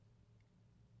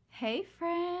Hey,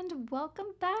 friend, welcome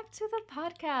back to the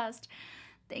podcast.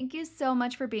 Thank you so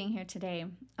much for being here today.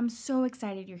 I'm so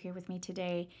excited you're here with me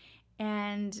today.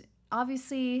 And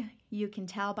obviously, you can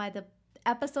tell by the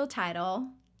episode title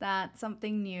that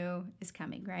something new is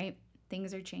coming, right?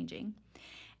 Things are changing.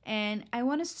 And I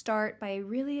want to start by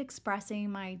really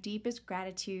expressing my deepest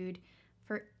gratitude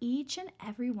for each and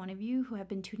every one of you who have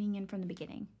been tuning in from the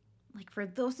beginning. Like for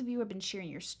those of you who have been sharing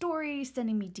your stories,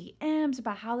 sending me DMs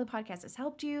about how the podcast has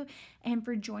helped you, and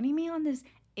for joining me on this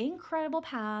incredible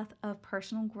path of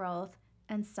personal growth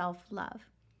and self-love.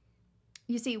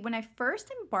 You see, when I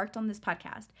first embarked on this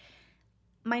podcast,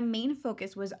 my main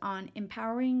focus was on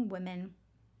empowering women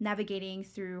navigating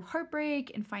through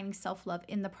heartbreak and finding self-love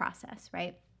in the process,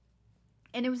 right?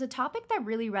 And it was a topic that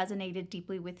really resonated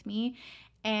deeply with me,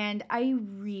 and I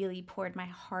really poured my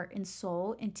heart and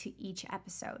soul into each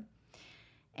episode.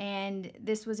 And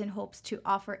this was in hopes to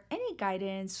offer any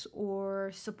guidance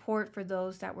or support for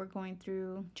those that were going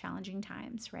through challenging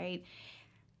times, right?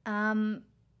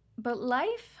 But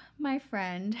life, my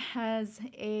friend, has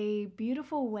a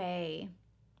beautiful way.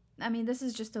 I mean, this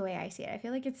is just the way I see it. I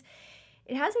feel like it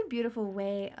has a beautiful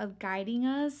way of guiding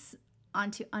us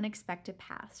onto unexpected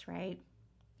paths, right?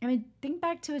 I mean, think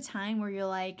back to a time where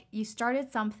you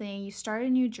started something, you started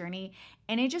a new journey,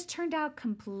 and it just turned out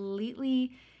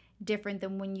completely different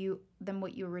than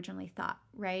what you originally thought,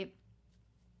 right?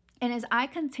 And as I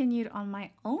continued on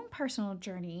my own personal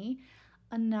journey,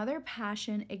 another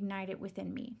passion ignited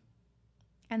within me,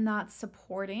 and that's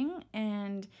supporting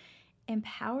and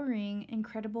empowering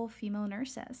incredible female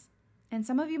nurses. And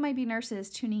some of you might be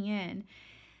nurses tuning in,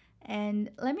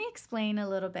 and let me explain a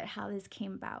little bit how this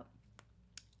came about.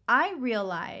 I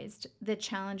realized the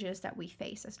challenges that we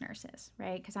face as nurses,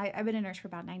 right? Because I've been a nurse for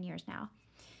about 9 years now.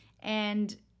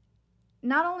 And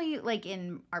not only like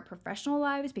in our professional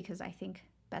lives, because I think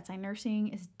bedside nursing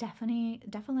is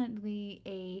definitely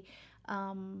a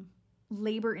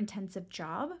labor-intensive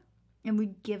job, and we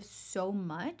give so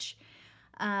much.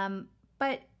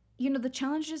 But the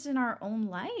challenges in our own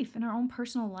life, in our own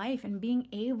personal life, and being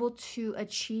able to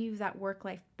achieve that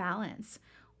work-life balance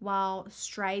while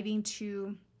striving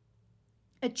to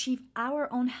achieve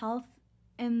our own health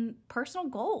and personal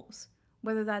goals,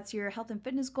 whether that's your health and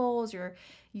fitness goals, your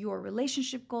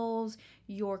relationship goals,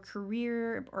 your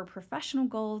career or professional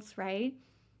goals, right?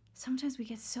 Sometimes we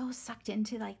get so sucked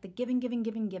into like the giving,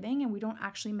 and we don't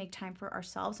actually make time for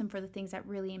ourselves and for the things that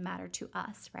really matter to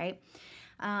us, right?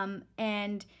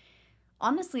 And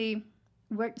honestly,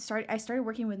 I started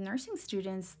working with nursing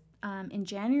students in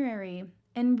January,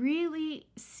 and really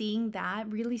seeing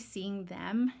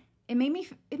them, it made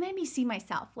me see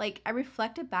myself. Like I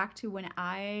reflected back to when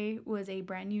I was a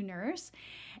brand new nurse,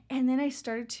 and then I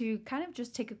started to kind of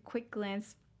just take a quick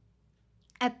glance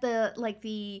at the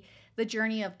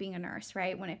journey of being a nurse,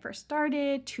 right? When I first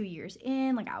started, 2 years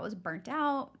in, like I was burnt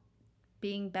out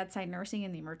being bedside nursing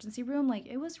in the emergency room. Like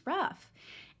it was rough.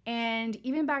 And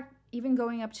even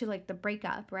going up to like the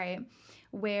breakup, right?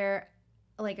 Where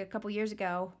like a couple years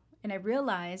ago, and I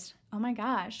realized, oh my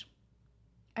gosh,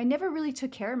 I never really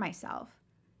took care of myself.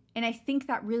 And I think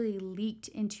that really leaked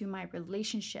into my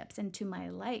relationships and to my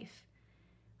life.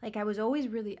 Like I was always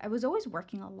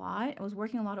working a lot. I was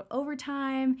working a lot of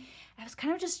overtime. I was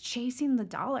kind of just chasing the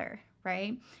dollar,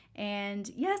 right? And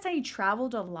yes, I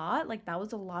traveled a lot. Like that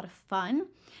was a lot of fun.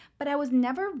 But I was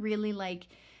never really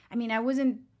I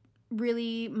wasn't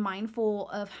really mindful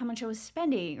of how much I was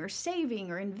spending or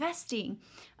saving or investing.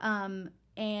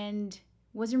 And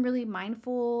wasn't really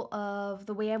mindful of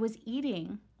the way I was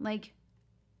eating. Like,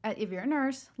 if you're a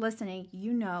nurse listening,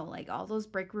 like all those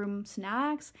break room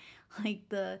snacks, like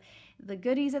the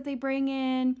goodies that they bring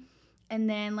in, and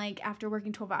then like after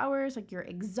working 12 hours, like you're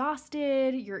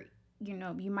exhausted, you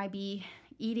might be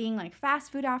eating like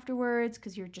fast food afterwards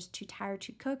because you're just too tired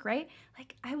to cook, right?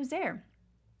 Like I was there.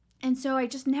 And so I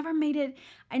never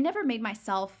made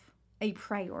myself a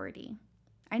priority.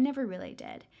 I never really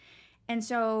did. And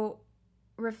so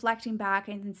reflecting back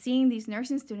and then seeing these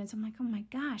nursing students, I'm like, oh my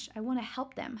gosh, I want to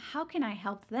help them. How can I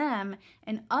help them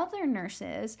and other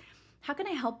nurses? How can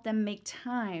I help them make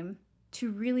time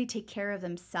to really take care of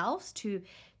themselves, to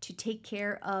take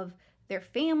care of their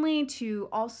family, to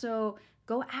also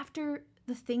go after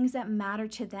the things that matter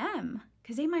to them?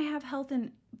 Because they might have health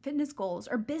and fitness goals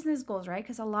or business goals, right?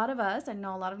 Because a lot of us, I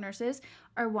know a lot of nurses,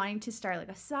 are wanting to start like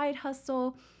a side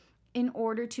hustle in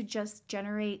order to just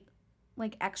generate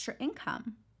like extra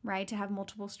income, right? To have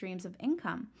multiple streams of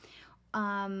income.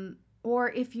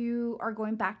 Or if you are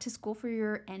going back to school for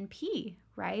your NP,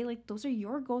 right? Like those are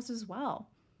your goals as well.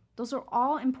 Those are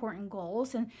all important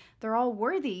goals, and they're all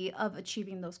worthy of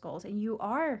achieving those goals, and you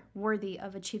are worthy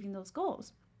of achieving those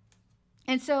goals.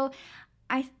 And so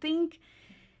I think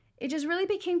it just really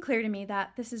became clear to me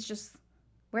that this is just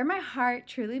where my heart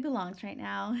truly belongs right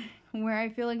now, where I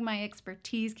feel like my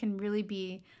expertise can really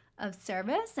be of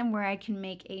service and where I can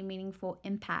make a meaningful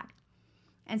impact.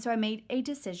 And so I made a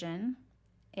decision,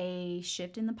 a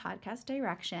shift in the podcast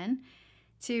direction,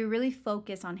 to really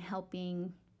focus on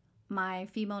helping my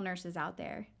female nurses out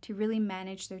there to really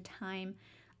manage their time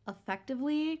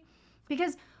effectively.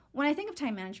 Because when I think of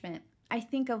time management, I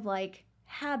think of like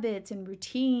habits and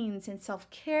routines and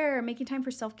self-care, making time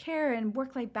for self-care and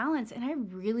work-life balance. And I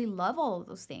really love all of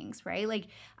those things, right? Like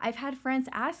I've had friends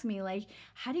ask me like,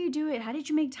 how do you do it? How did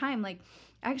you make time? Like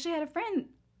I actually had a friend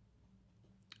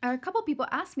or a couple people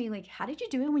ask me like, how did you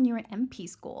do it when you were in MP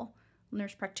school,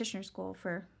 nurse practitioner school?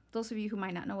 For those of you who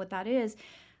might not know what that is,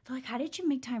 they're like, how did you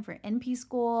make time for NP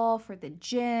school, for the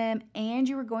gym, and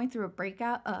you were going through a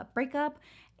breakup,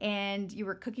 and you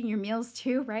were cooking your meals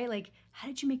too, right? Like, how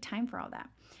did you make time for all that?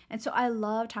 And so I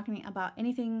love talking about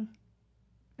anything,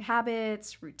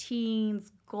 habits,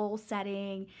 routines, goal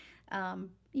setting,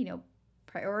 prioritizing,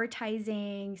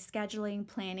 scheduling,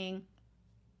 planning.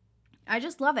 I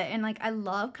just love it. And like, I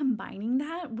love combining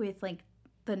that with like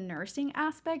the nursing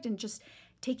aspect and just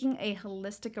taking a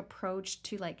holistic approach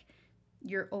to like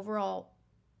your overall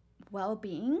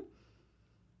well-being.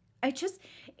 It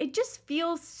just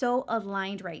feels so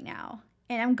aligned right now,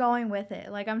 and I'm going with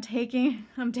it. Like I'm taking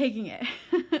it.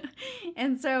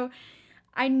 And so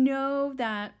I know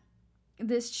that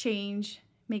this change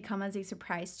may come as a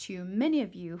surprise to many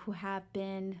of you who have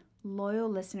been loyal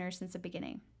listeners since the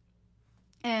beginning.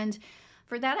 And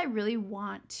for that, I really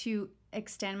want to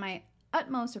extend my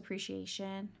utmost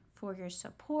appreciation for your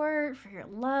support, for your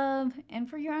love, and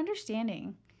for your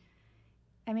understanding.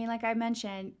 I mean, like I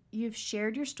mentioned, you've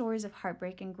shared your stories of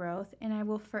heartbreak and growth, and I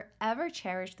will forever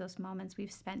cherish those moments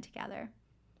we've spent together.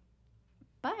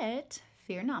 But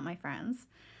fear not, my friends.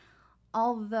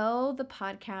 Although the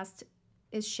podcast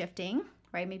is shifting,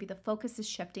 right? Maybe the focus is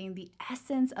shifting, the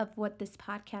essence of what this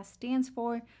podcast stands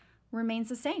for remains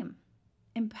the same.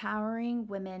 Empowering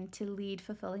women to lead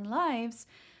fulfilling lives,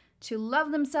 to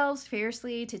love themselves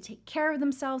fiercely, to take care of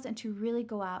themselves, and to really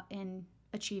go out and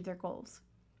achieve their goals.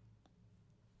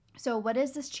 So what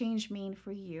does this change mean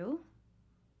for you?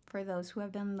 For those who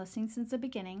have been listening since the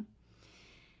beginning,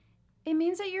 it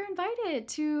means that you're invited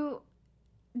to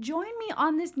join me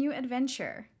on this new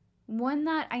adventure. One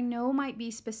that I know might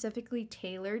be specifically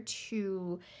tailored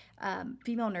to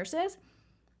female nurses,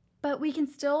 but we can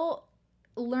still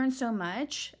learn so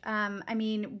much.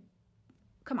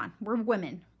 Come on, we're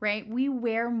women, right? We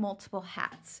wear multiple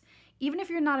hats. Even if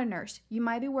you're not a nurse, you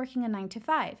might be working a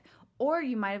 9-to-5, or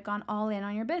you might have gone all in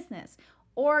on your business,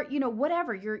 or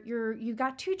whatever. You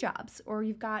got 2 jobs, or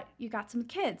you got some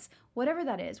kids, whatever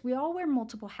that is. We all wear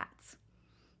multiple hats.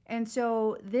 And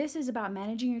so this is about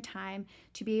managing your time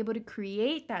to be able to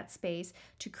create that space,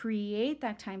 to create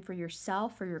that time for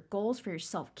yourself, for your goals, for your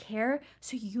self-care,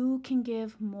 so you can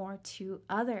give more to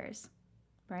others,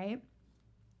 right?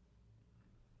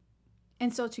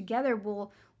 And so together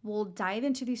we'll dive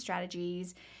into these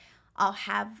strategies. I'll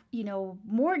have,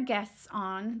 more guests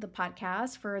on the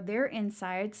podcast for their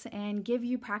insights and give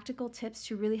you practical tips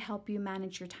to really help you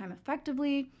manage your time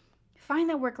effectively, find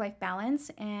that work-life balance,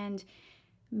 and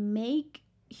make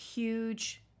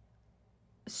huge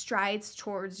strides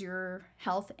towards your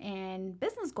health and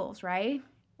business goals, right?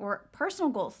 Or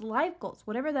personal goals, life goals,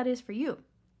 whatever that is for you.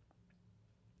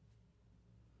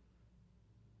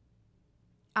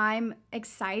 I'm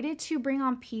excited to bring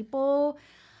on people,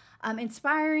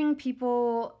 inspiring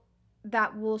people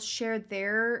that will share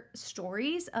their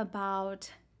stories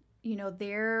about,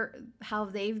 how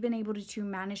they've been able to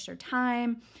manage their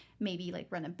time, maybe like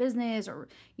run a business or,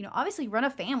 obviously run a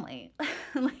family.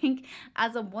 Like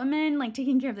as a woman, like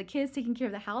taking care of the kids, taking care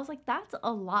of the house, like that's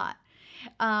a lot.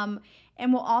 And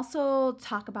we'll also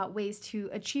talk about ways to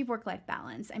achieve work-life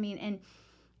balance.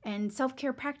 And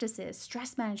self-care practices,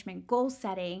 stress management, goal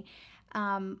setting,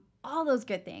 all those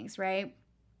good things, right?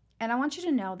 And I want you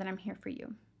to know that I'm here for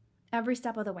you every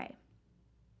step of the way.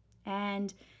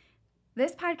 And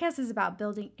this podcast is about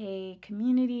building a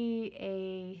community,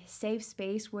 a safe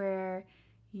space where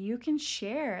you can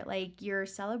share like your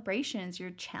celebrations,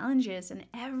 your challenges, and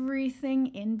everything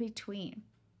in between.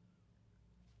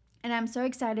 And I'm so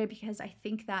excited because I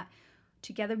think that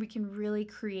together we can really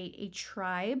create a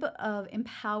tribe of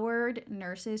empowered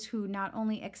nurses who not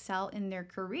only excel in their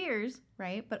careers,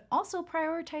 right, but also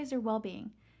prioritize their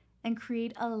well-being and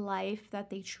create a life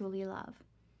that they truly love.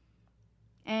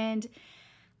 And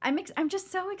I'm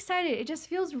just so excited. It just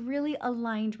feels really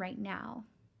aligned right now.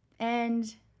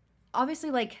 And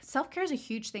obviously, like, self-care is a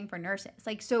huge thing for nurses.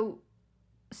 Like, so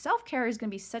self-care is going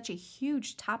to be such a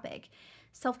huge topic.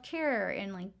 Self-care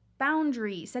and like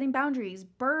boundaries, setting boundaries,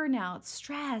 burnout,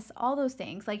 stress, all those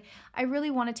things. Like, I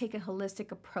really want to take a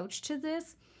holistic approach to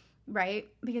this, right?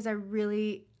 Because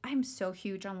I'm so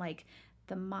huge on like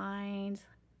the mind,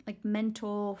 like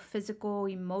mental, physical,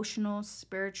 emotional,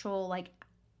 spiritual, like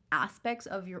aspects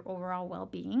of your overall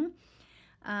well-being.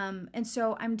 And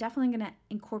so I'm definitely going to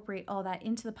incorporate all that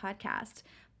into the podcast,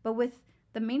 but with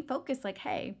the main focus, like,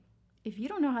 hey, if you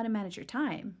don't know how to manage your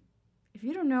time, if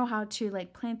you don't know how to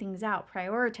like plan things out,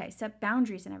 prioritize, set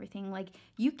boundaries and everything, like,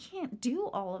 you can't do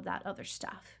all of that other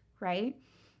stuff, right?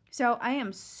 So I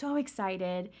am so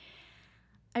excited.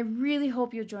 I really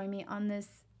hope you'll join me on this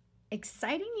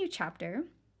exciting new chapter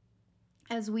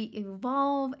as we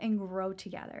evolve and grow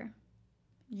together.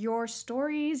 Your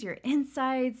stories, your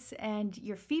insights, and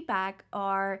your feedback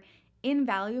are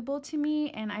invaluable to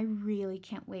me, and I really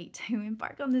can't wait to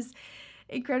embark on this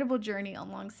incredible journey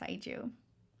alongside you.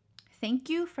 Thank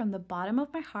you from the bottom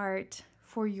of my heart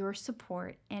for your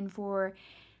support and for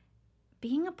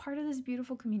being a part of this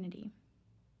beautiful community.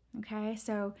 Okay,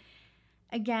 so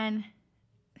again,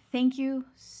 thank you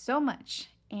so much,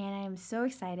 and I am so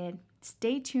excited.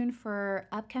 Stay tuned for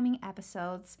upcoming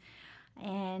episodes,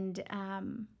 and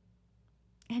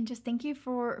just thank you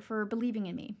for believing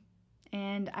in me.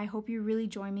 And I hope you really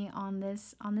join me on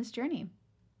this journey.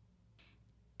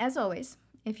 As always,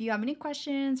 if you have any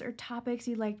questions or topics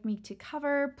you'd like me to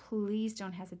cover, please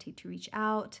don't hesitate to reach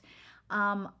out.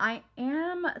 I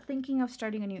am thinking of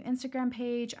starting a new Instagram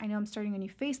page. I know I'm starting a new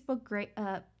Facebook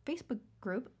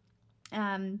group.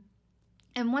 And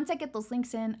once I get those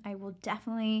links in, I will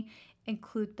definitely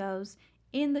include those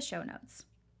in the show notes.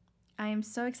 I am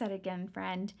so excited again,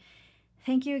 friend.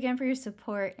 Thank you again for your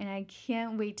support, and I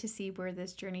can't wait to see where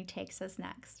this journey takes us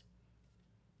next.